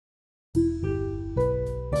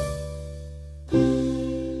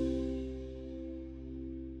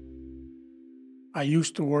I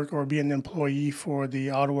used to work or be an employee for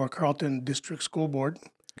the Ottawa Carleton District School Board.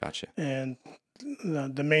 Gotcha. And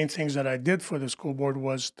the main things that I did for the school board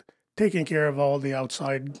was taking care of all the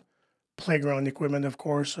outside playground equipment, of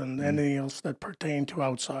course, and anything else that pertained to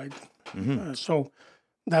outside. So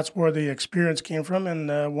that's where the experience came from.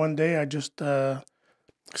 And one day I just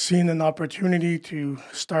seen an opportunity to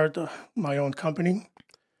start my own company.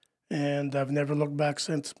 And I've never looked back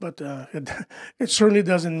since. But it certainly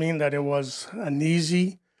doesn't mean that it was an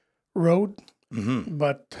easy road.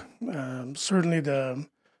 But certainly the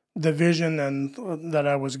vision and that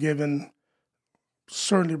I was given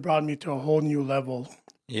certainly brought me to a whole new level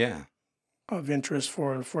Yeah. of interest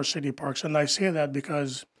for city parks. And I say that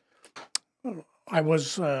because I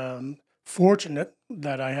was fortunate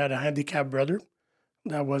that I had a handicapped brother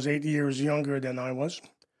that was 8 years younger than I was.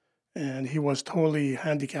 And he was totally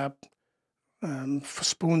handicapped,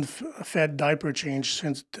 spoon-fed diaper change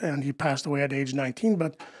and he passed away at age 19.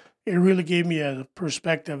 But it really gave me a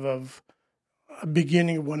perspective of a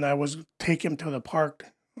beginning when I was take him to the park.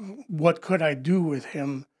 What could I do with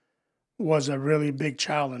him was a really big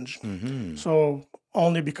challenge. So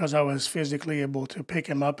only because I was physically able to pick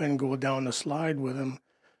him up and go down the slide with him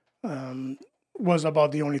was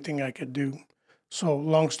about the only thing I could do. So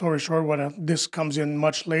long story short, this comes in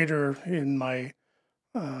much later in my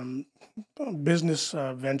business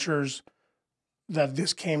ventures that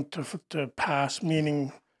this came to pass,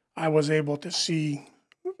 meaning I was able to see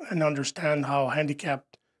and understand how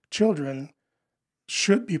handicapped children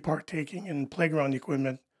should be partaking in playground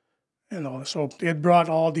equipment and all. So it brought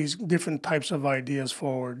all these different types of ideas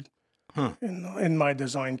forward in my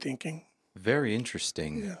design thinking. Very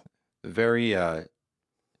interesting. Yeah. Very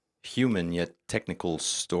human yet technical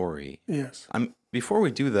story. Yes. Before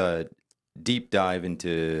we do the deep dive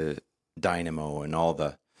into Dynamo and all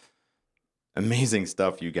the amazing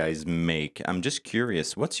stuff you guys make, I'm just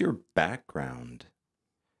curious, what's your background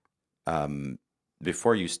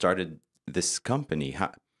before you started this company?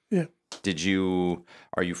 Yeah.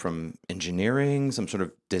 Are you from engineering, some sort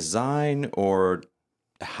of design, or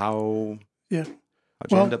how? Yeah.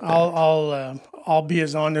 How'd you end up there? I'll be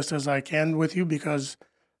as honest as I can with you because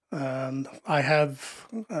I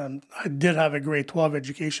did have a grade 12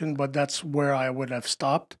 education, but that's where I would have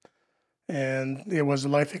stopped. And it was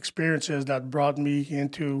life experiences that brought me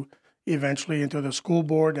eventually into the school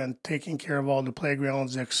board and taking care of all the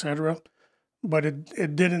playgrounds, etc. But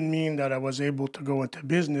it didn't mean that I was able to go into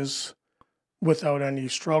business without any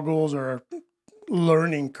struggles or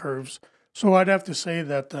learning curves. So I'd have to say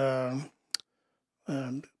that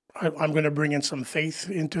I'm going to bring in some faith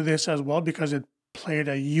into this as well because it played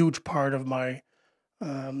a huge part of my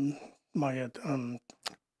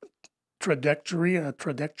trajectory. Your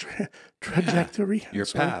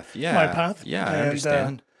Sorry. path, yeah. My path. Yeah, I And,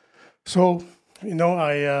 understand. So,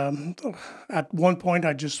 I at one point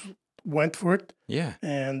I just went for it, Yeah.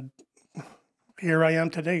 and here I am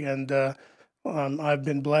today. And I've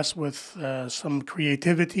been blessed with some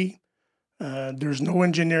creativity. There's no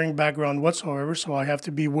engineering background whatsoever, so I have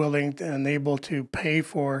to be willing and able to pay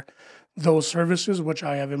for those services, which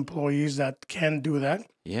I have employees that can do that.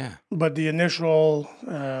 Yeah. But the initial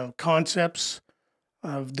concepts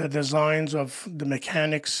of the designs of the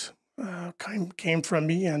mechanics came from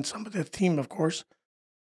me and some of the team, of course.